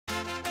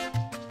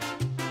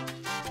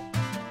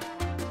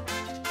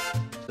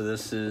So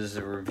this is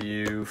a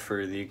review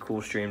for the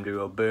Coolstream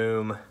Duo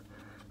Boom.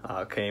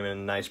 Came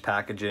in nice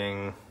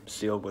packaging,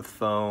 sealed with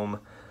foam.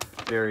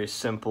 Very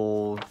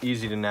simple,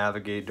 easy to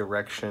navigate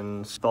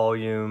directions.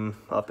 Volume,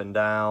 up and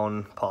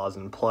down, pause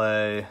and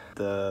play.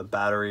 The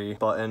battery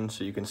button,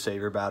 so you can save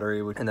your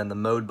battery. And then the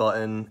mode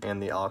button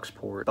and the aux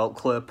port. Belt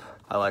clip.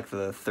 I like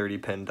the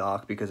 30-pin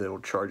dock because it'll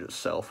charge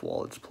itself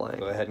while it's playing.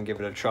 Go ahead and give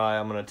it a try.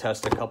 I'm gonna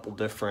test a couple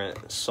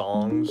different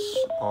songs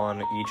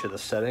on each of the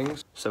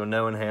settings. So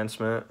no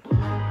enhancement.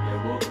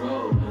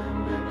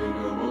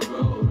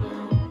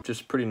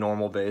 Just pretty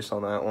normal bass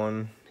on that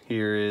one.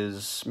 Here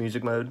is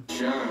music mode.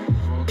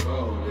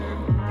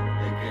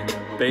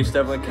 Bass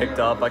definitely kicked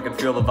up. I could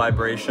feel the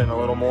vibration a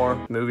little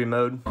more. Movie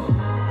mode.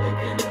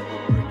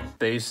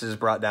 Bass is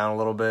brought down a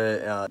little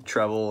bit.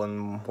 Treble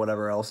and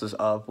whatever else is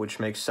up, which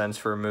makes sense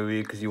for a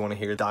movie because you want to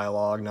hear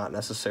dialogue, not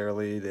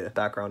necessarily the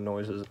background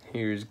noises.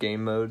 Here's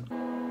game mode.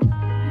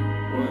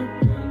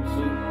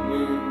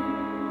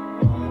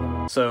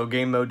 So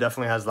game mode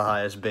definitely has the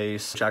highest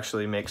bass, which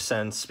actually makes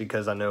sense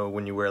because I know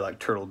when you wear like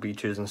Turtle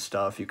Beaches and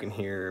stuff, you can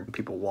hear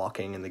people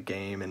walking in the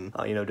game and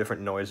you know,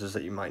 different noises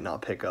that you might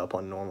not pick up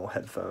on normal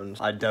headphones.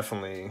 I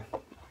definitely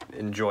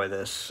enjoy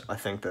this. I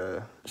think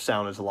the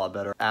sound is a lot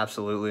better.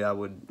 Absolutely, I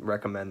would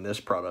recommend this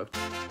product.